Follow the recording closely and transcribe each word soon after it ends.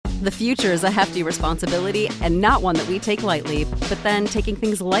The future is a hefty responsibility and not one that we take lightly, but then taking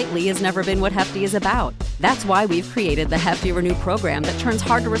things lightly has never been what Hefty is about. That's why we've created the Hefty Renew program that turns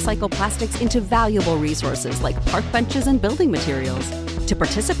hard-to-recycle plastics into valuable resources like park benches and building materials. To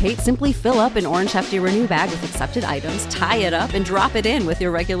participate, simply fill up an orange Hefty Renew bag with accepted items, tie it up, and drop it in with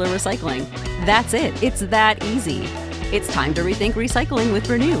your regular recycling. That's it. It's that easy. It's time to rethink recycling with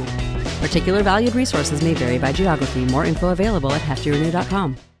Renew. Particular valued resources may vary by geography. More info available at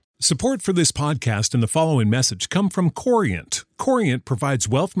heftyrenew.com. Support for this podcast and the following message come from Corient. Corient provides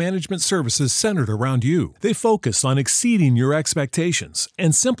wealth management services centered around you. They focus on exceeding your expectations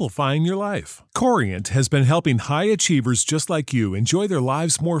and simplifying your life. Corient has been helping high achievers just like you enjoy their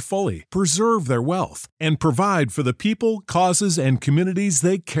lives more fully, preserve their wealth, and provide for the people, causes, and communities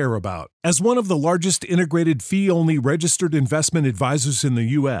they care about. As one of the largest integrated fee-only registered investment advisors in the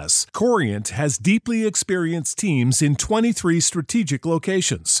U.S., Corient has deeply experienced teams in 23 strategic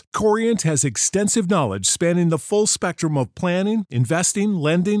locations. Corient has extensive knowledge spanning the full spectrum of planning, investing,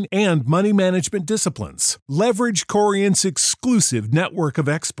 lending, and money management disciplines. Leverage Corient's exclusive network of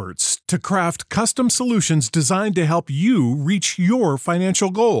experts to craft custom solutions designed to help you reach your financial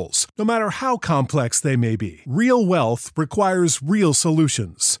goals, no matter how complex they may be. Real wealth requires real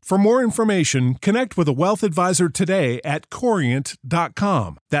solutions. For more information, connect with a wealth advisor today at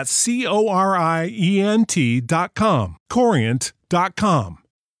Corient.com. That's Corient.com. Corient.com.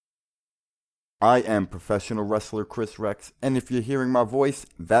 I am professional wrestler Chris Rex, and if you're hearing my voice,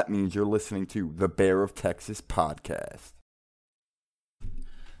 that means you're listening to the Bear of Texas podcast.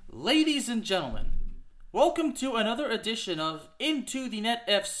 Ladies and gentlemen, welcome to another edition of Into the Net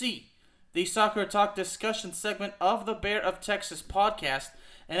FC, the soccer talk discussion segment of the Bear of Texas podcast.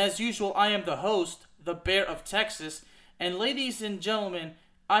 And as usual, I am the host, the Bear of Texas. And ladies and gentlemen,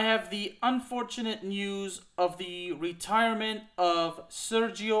 I have the unfortunate news of the retirement of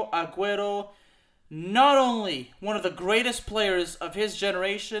Sergio Aguero, not only one of the greatest players of his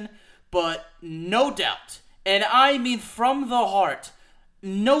generation, but no doubt, and I mean from the heart,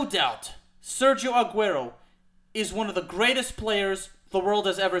 no doubt, Sergio Aguero is one of the greatest players the world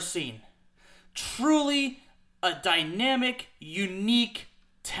has ever seen. Truly a dynamic, unique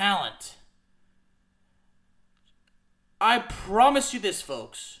talent. I promise you this,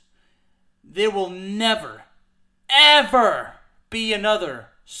 folks. There will never, ever be another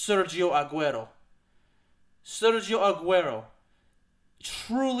Sergio Aguero. Sergio Aguero,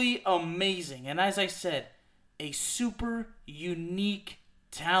 truly amazing. And as I said, a super unique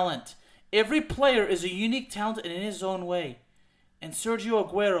talent. Every player is a unique talent in his own way. And Sergio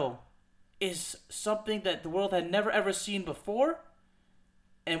Aguero is something that the world had never ever seen before.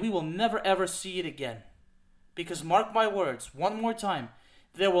 And we will never ever see it again. Because mark my words, one more time,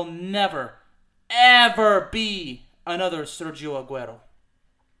 there will never, ever be another Sergio Aguero.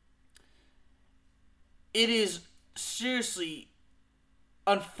 It is seriously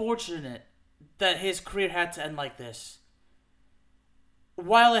unfortunate that his career had to end like this.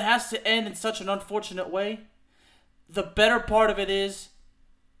 While it has to end in such an unfortunate way, the better part of it is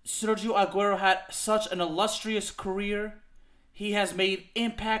Sergio Aguero had such an illustrious career. He has made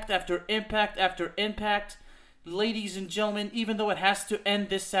impact after impact after impact. Ladies and gentlemen, even though it has to end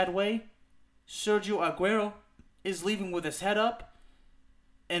this sad way, Sergio Aguero is leaving with his head up,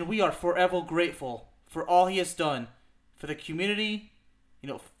 and we are forever grateful for all he has done for the community,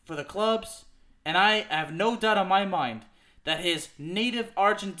 for the clubs, and I have no doubt in my mind that his native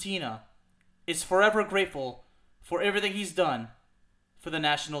Argentina is forever grateful for everything he's done for the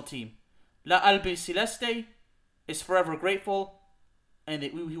national team. La Albiceleste is forever grateful, and he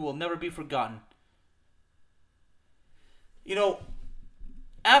will never be forgotten.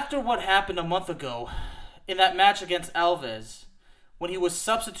 After what happened a month ago in that match against Alves, when he was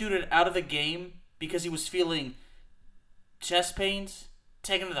substituted out of the game because he was feeling chest pains,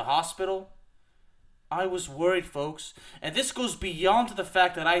 taken to the hospital, I was worried, folks. And this goes beyond the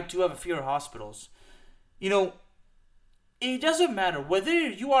fact that I do have a fear of hospitals. It doesn't matter whether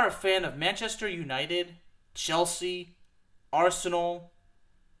you are a fan of Manchester United, Chelsea, Arsenal,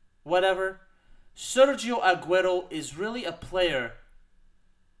 whatever. Sergio Aguero is really a player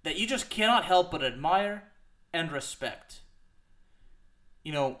that you just cannot help but admire and respect.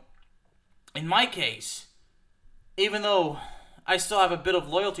 In my case, even though I still have a bit of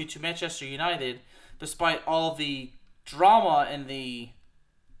loyalty to Manchester United, despite all the drama and the,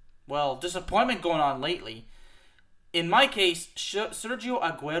 disappointment going on lately, in my case, Sergio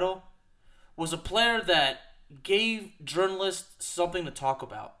Aguero was a player that gave journalists something to talk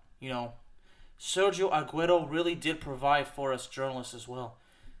about. Sergio Aguero really did provide for us journalists as well.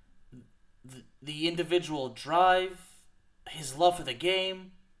 The individual drive, his love for the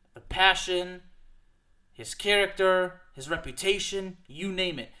game, the passion, his character, his reputation, you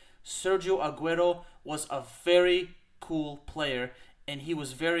name it. Sergio Aguero was a very cool player, and he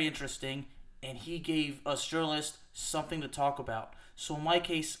was very interesting, and he gave us journalists something to talk about. So in my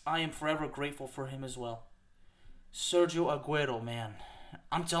case, I am forever grateful for him as well. Sergio Aguero, man.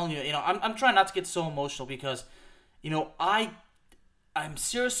 I'm telling you, I'm trying not to get so emotional because, I'm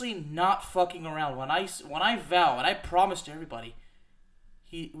seriously not fucking around. When I vow, and I promise to everybody,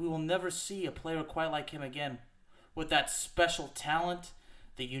 we will never see a player quite like him again. With that special talent,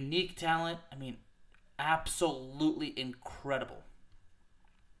 the unique talent, absolutely incredible.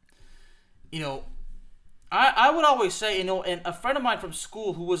 I would always say, and a friend of mine from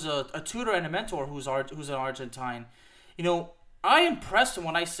school who was a tutor and a mentor who's an Argentine, I impressed him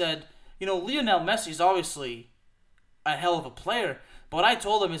when I said, Lionel Messi is obviously a hell of a player, but what I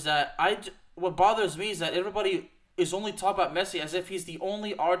told him is that what bothers me is that everybody is only talking about Messi as if he's the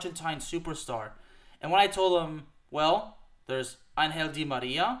only Argentine superstar. And when I told him, well, there's Angel Di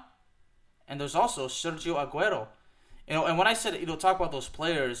Maria, and there's also Sergio Aguero. And when I said, talk about those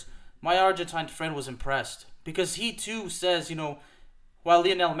players, my Argentine friend was impressed. Because he too says, while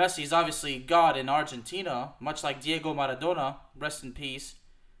Lionel Messi is obviously God in Argentina, much like Diego Maradona, rest in peace,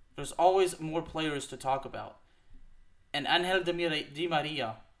 there's always more players to talk about. And Angel Di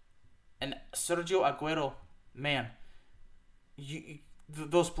Maria and Sergio Aguero, man,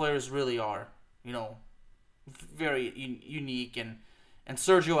 those players really are, very unique. And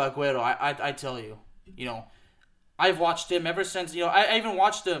Sergio Aguero, I tell you, I've watched him ever since, I even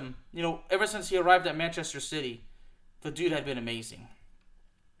watched him, ever since he arrived at Manchester City. The dude had been amazing.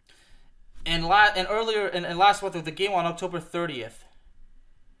 And earlier, and last month of the game on October 30th,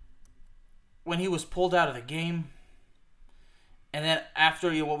 when he was pulled out of the game, and then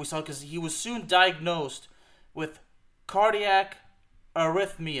after what we saw, because he was soon diagnosed with cardiac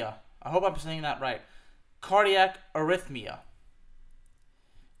arrhythmia. I hope I'm saying that right. Cardiac arrhythmia.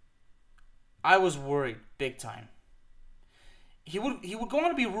 I was worried big time. He would go on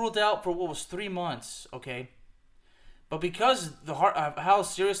to be ruled out for what was 3 months, okay? But because the heart, how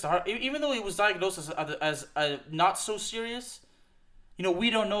serious the heart, even though he was diagnosed as not so serious, we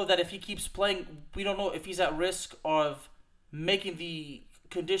don't know that if he keeps playing, we don't know if he's at risk of making the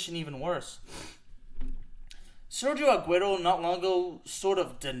condition even worse. Sergio Aguero not long ago sort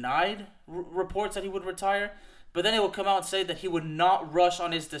of denied reports that he would retire, but then he would come out and say that he would not rush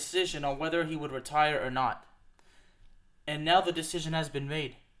on his decision on whether he would retire or not. And now the decision has been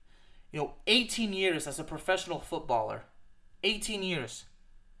made. 18 years as a professional footballer. 18 years.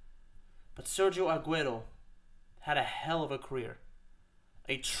 But Sergio Aguero had a hell of a career.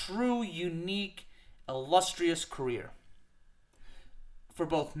 A true, unique, illustrious career. For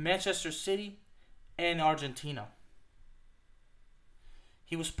both Manchester City and Argentina.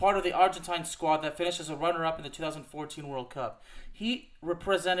 He was part of the Argentine squad that finished as a runner-up in the 2014 World Cup. He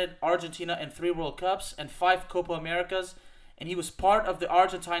represented Argentina in 3 World Cups and 5 Copa Americas, and he was part of the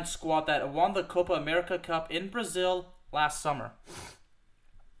Argentine squad that won the Copa America Cup in Brazil last summer.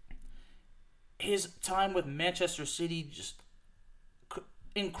 His time with Manchester City, just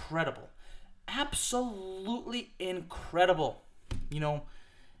incredible. Absolutely incredible.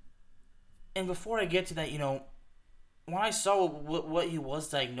 And before I get to that, when I saw what he was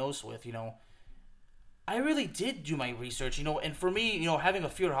diagnosed with, I really did do my research, and for me, having a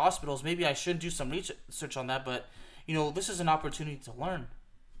fear of hospitals, maybe I should do some research on that, but, this is an opportunity to learn,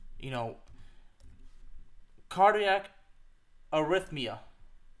 cardiac arrhythmia,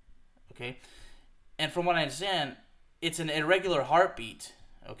 okay, and from what I understand, it's an irregular heartbeat,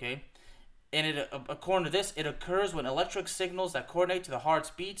 okay, and according to this, it occurs when electric signals that coordinate to the heart's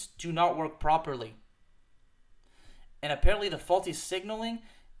beats do not work properly. And apparently the faulty signaling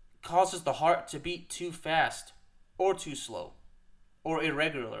causes the heart to beat too fast, or too slow, or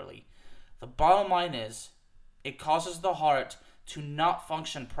irregularly. The bottom line is, it causes the heart to not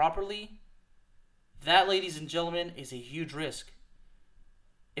function properly. That, ladies and gentlemen, is a huge risk.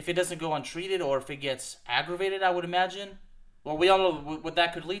 If it doesn't go untreated, or if it gets aggravated, I would imagine, well, we all know what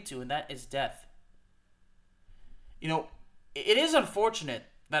that could lead to, and that is death. It is unfortunate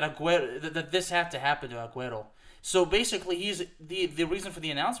that that this had to happen to Aguero. So basically, he's the reason for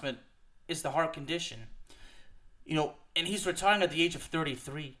the announcement is the heart condition. And he's retiring at the age of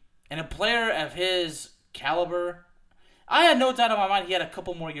 33. And a player of his caliber, I had no doubt in my mind he had a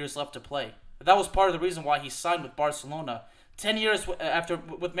couple more years left to play. That was part of the reason why he signed with Barcelona. 10 years after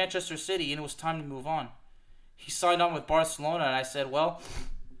with Manchester City, and it was time to move on. He signed on with Barcelona, and I said, well,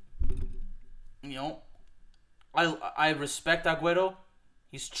 I respect Aguero.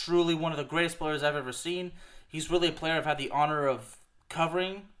 He's truly one of the greatest players I've ever seen. He's really a player I've had the honor of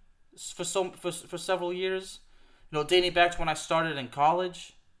covering for several years. Dating back to when I started in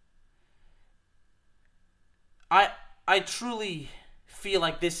college. I truly feel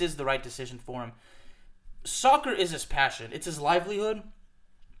like this is the right decision for him. Soccer is his passion. It's his livelihood.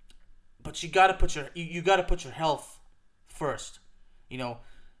 But you gotta put your health first.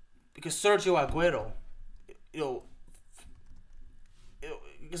 Because Sergio Aguero,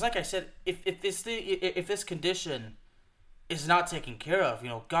 because like I said, if this condition is not taken care of,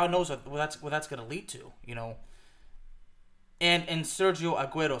 God knows what that's gonna lead to, And in Sergio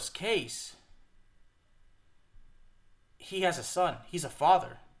Aguero's case, he has a son. He's a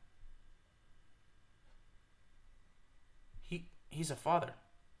father. He's a father.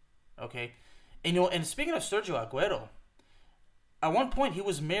 Okay? And speaking of Sergio Aguero, at one point he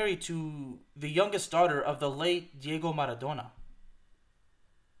was married to the youngest daughter of the late Diego Maradona.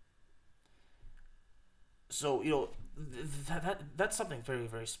 So, that's something very,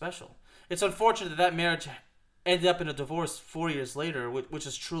 very special. It's unfortunate that marriage ended up in a divorce 4 years later, which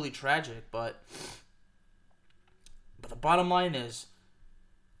is truly tragic, but the bottom line is,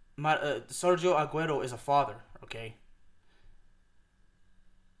 Sergio Aguero is a father, okay?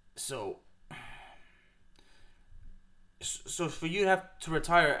 So for you to have to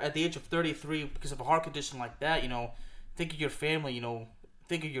retire at the age of 33 because of a heart condition like that, think of your family,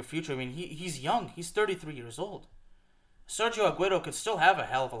 think of your future. I mean, he's young. He's 33 years old. Sergio Aguero could still have a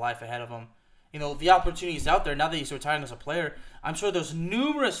hell of a life ahead of him. The opportunities out there now that he's retiring as a player. I'm sure there's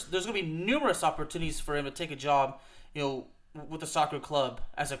going to be numerous opportunities for him to take a job, with a soccer club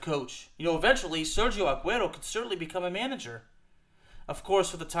as a coach. Eventually Sergio Aguero could certainly become a manager. Of course,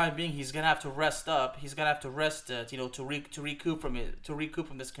 for the time being, he's gonna have to rest up. He's gonna have to rest, to recoup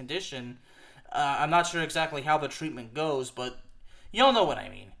from this condition. I'm not sure exactly how the treatment goes, but y'all know what I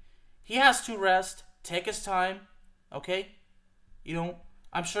mean. He has to rest, take his time, okay?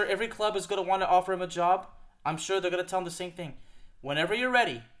 I'm sure every club is gonna want to offer him a job. I'm sure they're gonna tell him the same thing. Whenever you're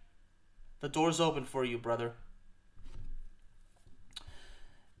ready, the door's open for you, brother.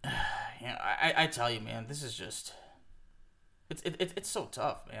 I tell you, man, this is just. It's so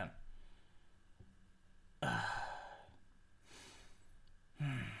tough, man.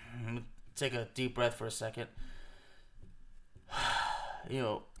 Let me take a deep breath for a second.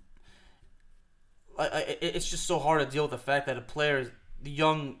 It's just so hard to deal with the fact that a player,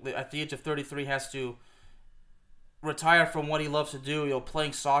 young at the age of 33, has to retire from what he loves to do,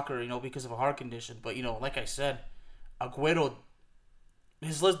 playing soccer, because of a heart condition. But like I said, Aguero,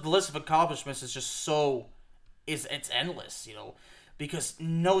 the list of accomplishments is just so. It's endless, because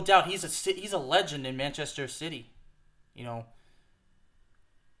no doubt he's a legend in Manchester City, And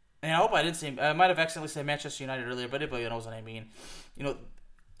I hope I didn't say, I might have accidentally said Manchester United earlier, but everybody knows what I mean.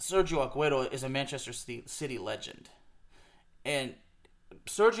 Sergio Aguero is a Manchester City legend, and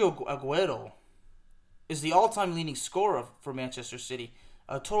Sergio Aguero is the all-time leading scorer for Manchester City,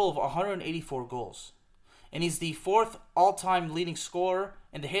 a total of 184 goals, and he's the fourth all-time leading scorer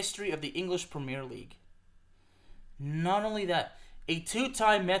in the history of the English Premier League. Not only that, a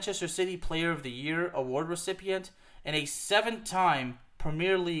 2-time Manchester City Player of the Year award recipient and a 7-time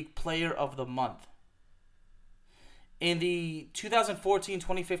Premier League Player of the Month. In the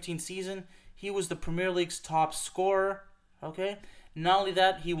 2014-2015 season, he was the Premier League's top scorer, okay? Not only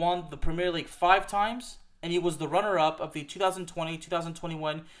that, he won the Premier League 5 times, and he was the runner-up of the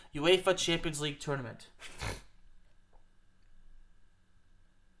 2020-2021 UEFA Champions League tournament.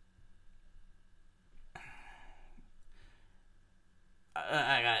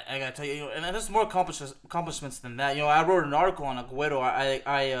 I gotta tell you, and there's more accomplishments than that. I wrote an article on Aguero.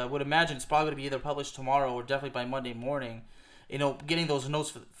 I would imagine it's probably going to be either published tomorrow or definitely by Monday morning. Getting those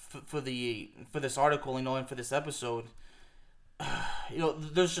notes for this article, and for this episode.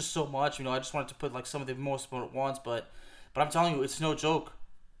 There's just so much. I just wanted to put like some of the most important ones, but I'm telling you, it's no joke.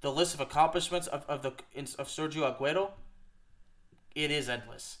 The list of accomplishments of Sergio Aguero, it is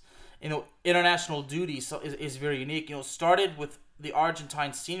endless. International duty is very unique. Started with the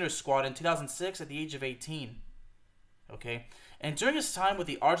Argentine senior squad in 2006 at the age of 18. Okay? And during his time with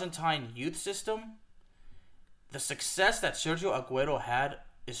the Argentine youth system, the success that Sergio Aguero had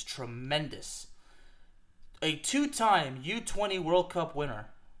is tremendous. A 2-time U20 World Cup winner.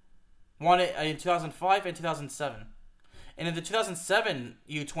 Won it in 2005 and 2007. And in the 2007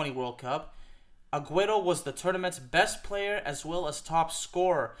 U20 World Cup, Aguero was the tournament's best player as well as top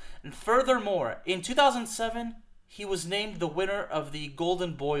scorer. And furthermore, in 2007, he was named the winner of the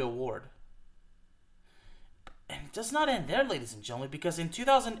Golden Boy Award. And it does not end there, ladies and gentlemen, because in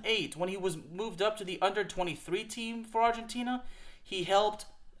 2008, when he was moved up to the under-23 team for Argentina, he helped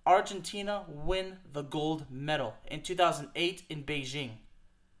Argentina win the gold medal in 2008 in Beijing.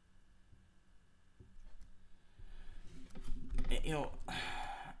 you know,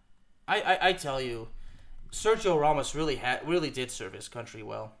 I tell you, Sergio Ramos really did serve his country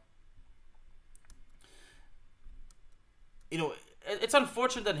well. You know, it's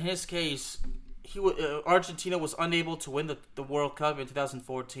unfortunate that in his case, Argentina was unable to win the World Cup in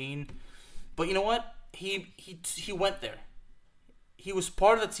 2014. But you know what? He went there. He was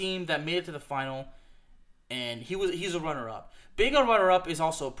part of the team that made it to the final, and he's a runner-up. Being a runner-up is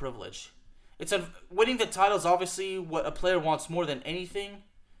also a privilege. Winning the title is obviously what a player wants more than anything.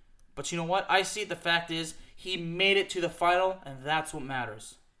 But you know what? I see it. The fact is, he made it to the final, and that's what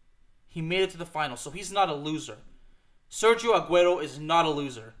matters. He made it to the final, so he's not a loser. Sergio Aguero is not a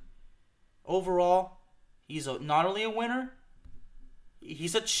loser. Overall, he's not only a winner,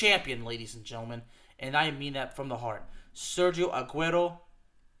 he's a champion, ladies and gentlemen, and I mean that from the heart. Sergio Aguero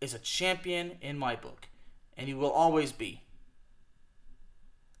is a champion in my book, and he will always be.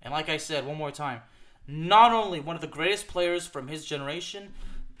 And like I said, one more time, not only one of the greatest players from his generation,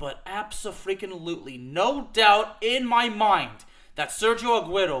 but abso-freaking-lutely, no doubt in my mind, that Sergio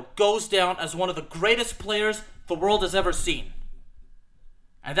Aguero goes down as one of the greatest players the world has ever seen.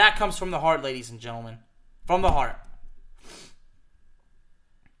 And that comes from the heart, ladies and gentlemen. From the heart.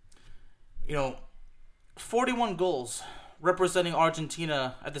 You know, 41 goals representing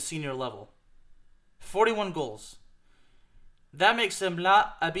Argentina at the senior level. 41 goals. That makes him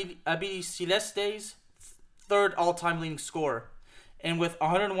La Albiceleste's third all-time leading scorer. And with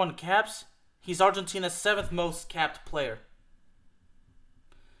 101 caps, he's Argentina's 7th most capped player.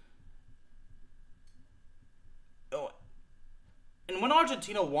 And when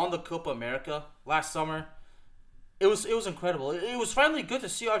Argentina won the Copa America last summer, it was incredible. It was finally good to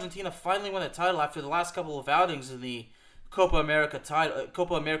see Argentina finally win the title after the last couple of outings in the Copa America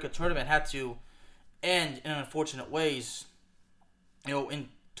tournament had to end in unfortunate ways. You know, in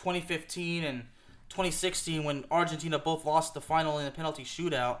 2015 and 2016, when Argentina both lost the final in the penalty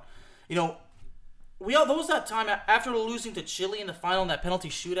shootout, you know, there was that time after losing to Chile in the final in that penalty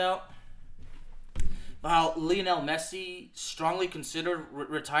shootout. While Lionel Messi strongly considered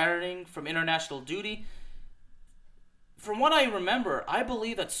retiring from international duty, from what I remember, I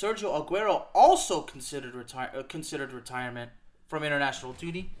believe that Sergio Aguero also considered retirement from international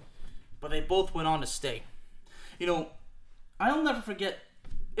duty, but they both went on to stay. You know, I'll never forget,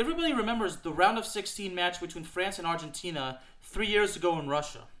 everybody remembers the round of 16 match between France and Argentina 3 years ago in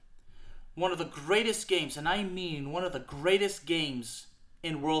Russia. One of the greatest games, and I mean one of the greatest games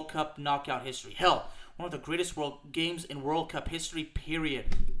in World Cup knockout history. Hell, one of the greatest games in World Cup history, period.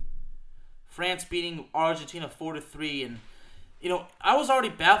 France beating Argentina 4-3, and you know, I was already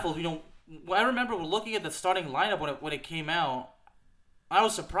baffled. You know, I remember looking at the starting lineup when it came out. I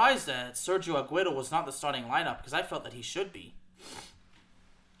was surprised that Sergio Aguero was not the starting lineup because I felt that he should be.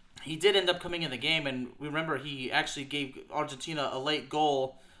 He did end up coming in the game, and remember he actually gave Argentina a late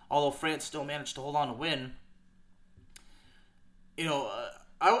goal, although France still managed to hold on to win. You know,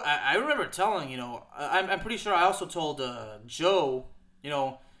 I remember telling, you know, I'm pretty sure I also told Joe, you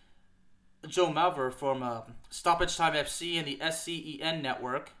know, Joe Malver from Stoppage Time FC and the SCEN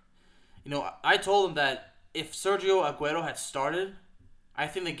network. You know, I told him that if Sergio Aguero had started, I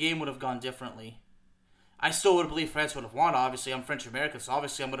think the game would have gone differently. I still would believe France would have won. Obviously, I'm French American, so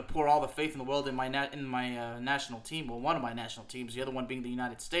obviously I'm going to pour all the faith in the world in my national team. Well, one of my national teams, the other one being the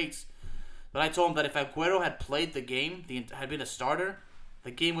United States. But I told him that if Aguero had played the game, had been a starter,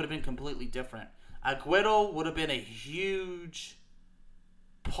 the game would have been completely different. Aguero would have been a huge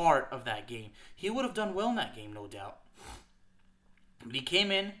part of that game. He would have done well in that game, no doubt. But he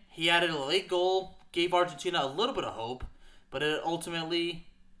came in, he added a late goal, gave Argentina a little bit of hope, but ultimately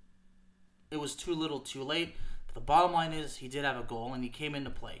it was too little too late. But the bottom line is he did have a goal and he came in to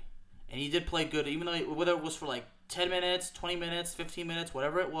play. And he did play good, even though whether it was for like 10 minutes, 20 minutes, 15 minutes,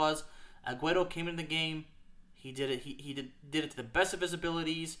 whatever it was, Aguero came in the game. He did it. He did it to the best of his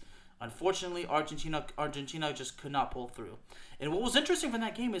abilities. Unfortunately, Argentina just could not pull through. And what was interesting from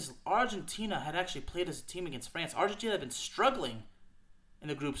that game is Argentina had actually played as a team against France. Argentina had been struggling in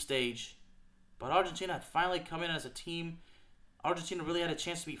the group stage, but Argentina had finally come in as a team. Argentina really had a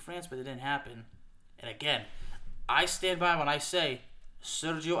chance to beat France, but it didn't happen. And again, I stand by when I say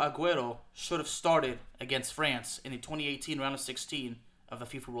Sergio Aguero should have started against France in the 2018 round of 16 of the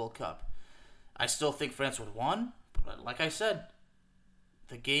FIFA World Cup. I still think France would have won, but like I said,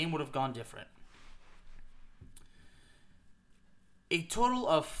 the game would have gone different. A total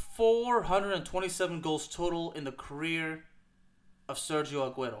of 427 goals total in the career of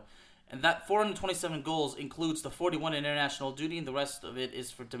Sergio Aguero. And that 427 goals includes the 41 in international duty, and the rest of it is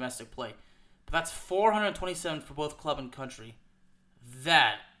for domestic play. But that's 427 for both club and country.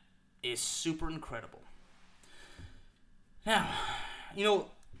 That is super incredible. Now,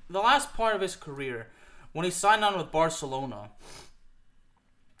 the last part of his career, when he signed on with Barcelona,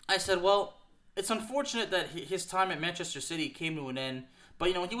 I said, well, it's unfortunate that his time at Manchester City came to an end. But,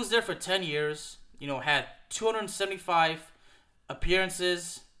 he was there for 10 years, had 275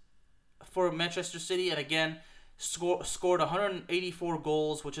 appearances for Manchester City, and again, scored 184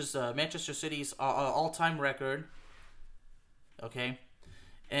 goals, which is Manchester City's all-time record. Okay?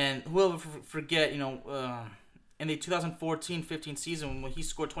 And who will forget, in the 2014-15 season when he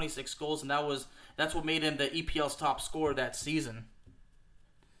scored 26 goals, and that's what made him the EPL's top scorer that season.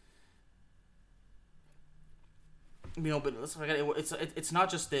 But it's not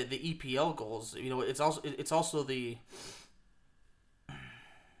just the EPL goals. It's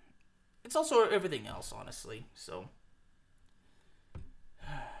also everything else, honestly. So,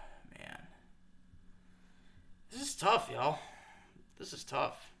 man, this is tough, y'all. This is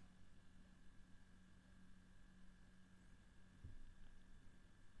tough.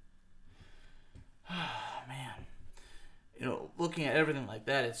 Man, looking at everything like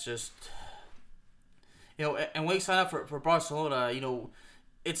that, it's just. And when he signed up for Barcelona,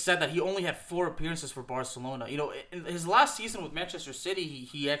 it's said that he only had 4 appearances for Barcelona. In his last season with Manchester City,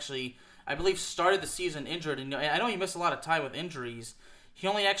 he actually, I believe, started the season injured. And I know he missed a lot of time with injuries. He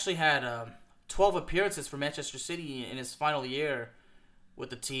only actually had 12 appearances for Manchester City in his final year with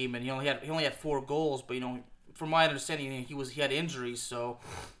the team, and he only had 4 goals. But from my understanding, he had injuries. So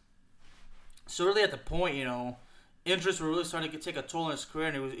really at the point, injuries were really starting to take a toll on his career,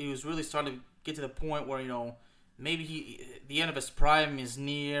 and he was really starting to get to the point where maybe the end of his prime is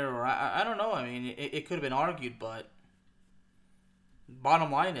near, or I don't know. I mean, it could have been argued, but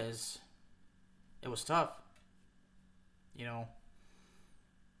bottom line is, it was tough. It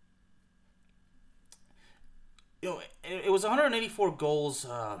was 184 goals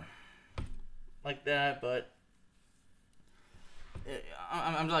like that, but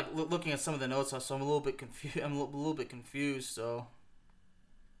I'm like looking at some of the notes, so I'm a little bit confused. So,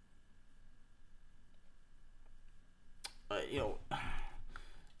 the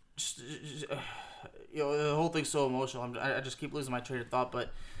whole thing's so emotional. I just keep losing my train of thought.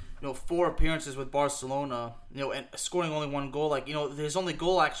 But 4 appearances with Barcelona, and scoring only 1 goal. His only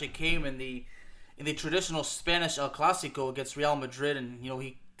goal actually came in the traditional Spanish El Clasico against Real Madrid, and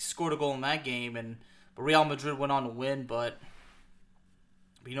he scored a goal in that game, but Real Madrid went on to win. But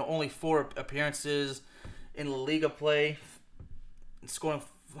only 4 appearances in La Liga play, and scoring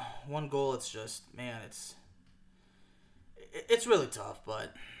 1 goal. It's just, man, it's really tough.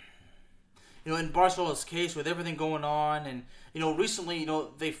 But in Barcelona's case, with everything going on, and recently,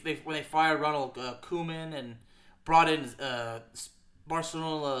 they when they fired Ronald Koeman and brought in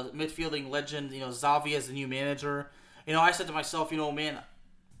Barcelona midfielding legend Xavi as the new manager. I said to myself, man,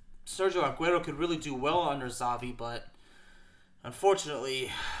 Sergio Aguero could really do well under Xavi, but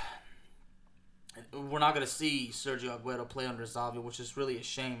unfortunately, we're not going to see Sergio Aguero play under Xavi, which is really a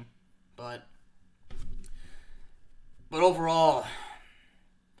shame. But overall,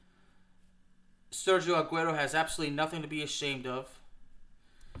 Sergio Aguero has absolutely nothing to be ashamed of.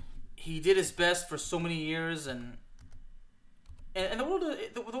 He did his best for so many years, and the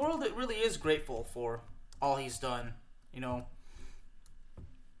world really is grateful for all he's done.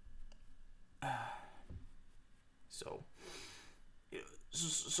 So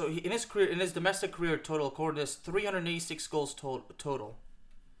in his career, in his domestic career total, according to this, 386 goals total.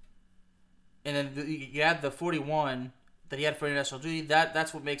 And then you add the 41 that he had for international duty.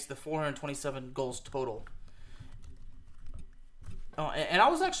 That's what makes the 427 goals total. And I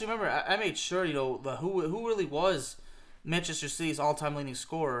was actually, remember, I made sure who really was Manchester City's all-time leading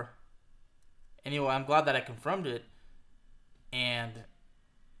scorer. And I'm glad that I confirmed it. And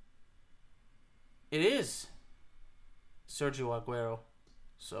it is Sergio Aguero.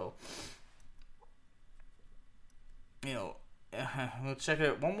 So, we'll check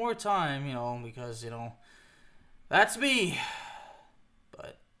it one more time, because, that's me.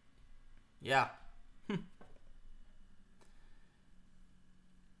 But, yeah.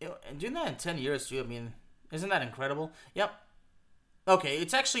 And doing that in 10 years, too, I mean, isn't that incredible? Yep. Okay,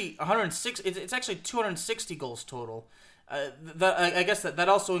 it's actually 106. It's actually 260 goals total. I guess that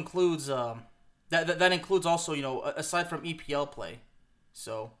also includes that includes also aside from EPL play.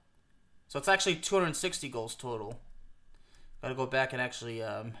 So it's actually 260 goals total. Gotta go back and actually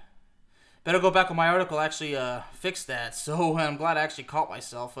better go back on my article, actually fix that. So I'm glad I actually caught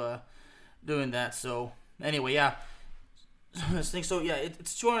myself doing that. So anyway, yeah. So yeah,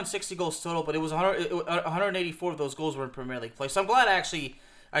 it's 260 goals total, but it was 184 of those goals were in Premier League play. So I'm glad I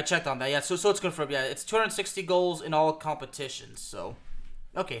checked on that. Yeah, so it's confirmed. Yeah, it's 260 goals in all competitions. So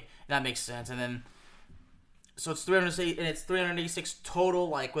okay, that makes sense. And then So it's 308, and it's 386 total.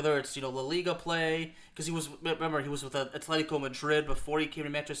 Like whether it's La Liga play, because he was with Atletico Madrid before he came to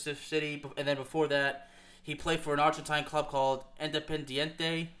Manchester City, and then before that he played for an Argentine club called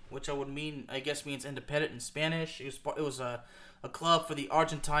Independiente, which I guess means independent in Spanish. It was a club for the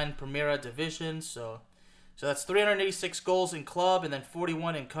Argentine Primera Division. So that's 386 goals in club, and then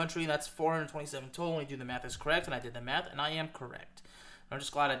 41 in country. That's 427 total. When you do the math is correct, and I did the math, and I am correct. I'm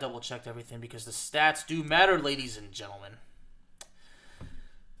just glad I double-checked everything because the stats do matter, ladies and gentlemen.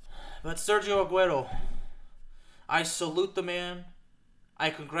 But Sergio Aguero, I salute the man. I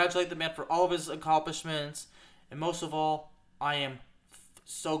congratulate the man for all of his accomplishments. And most of all, I am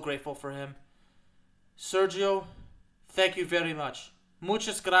so grateful for him. Sergio, thank you very much.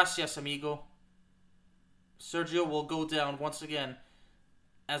 Muchas gracias, amigo. Sergio will go down once again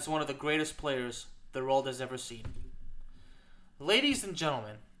as one of the greatest players the world has ever seen. Ladies and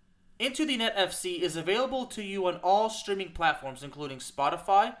gentlemen, Into the Net FC is available to you on all streaming platforms, including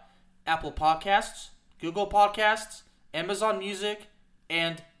Spotify, Apple Podcasts, Google Podcasts, Amazon Music,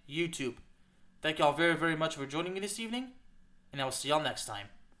 and YouTube. Thank y'all very, very much for joining me this evening, and I will see y'all next time.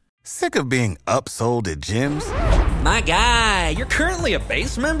 Sick of being upsold at gyms? My guy, you're currently a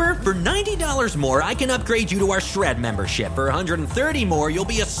base member? For $90 more, I can upgrade you to our Shred membership. For $130 more, you'll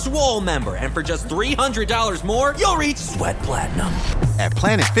be a Swole member. And for just $300 more, you'll reach Sweat Platinum. At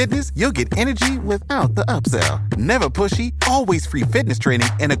Planet Fitness, you'll get energy without the upsell. Never pushy, always free fitness training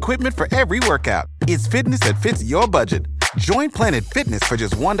and equipment for every workout. It's fitness that fits your budget. Join Planet Fitness for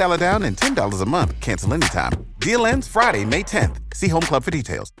just $1 down and $10 a month. Cancel anytime. Deal ends Friday, May 10th. See Home Club for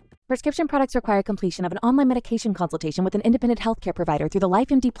details. Prescription products require completion of an online medication consultation with an independent healthcare provider through the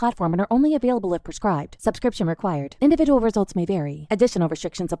LifeMD platform and are only available if prescribed. Subscription required. Individual results may vary. Additional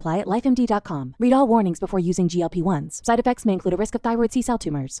restrictions apply at lifemd.com. Read all warnings before using GLP-1s. Side effects may include a risk of thyroid C-cell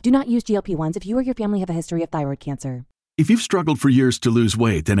tumors. Do not use GLP-1s if you or your family have a history of thyroid cancer. If you've struggled for years to lose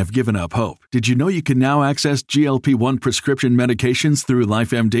weight and have given up hope, did you know you can now access GLP-1 prescription medications through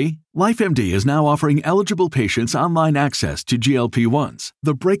LifeMD? LifeMD is now offering eligible patients online access to GLP-1s,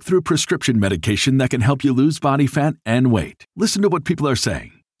 the breakthrough prescription medication that can help you lose body fat and weight. Listen to what people are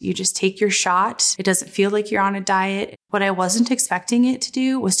saying. You just take your shot. It doesn't feel like you're on a diet. What I wasn't expecting it to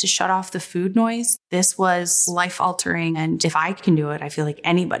do was to shut off the food noise. This was life-altering, and if I can do it, I feel like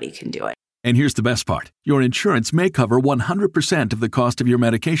anybody can do it. And here's the best part. Your insurance may cover 100% of the cost of your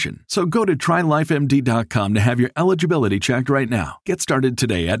medication. So go to TryLifeMD.com to have your eligibility checked right now. Get started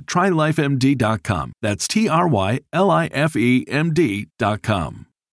today at TryLifeMD.com. That's TryLifeMD.com.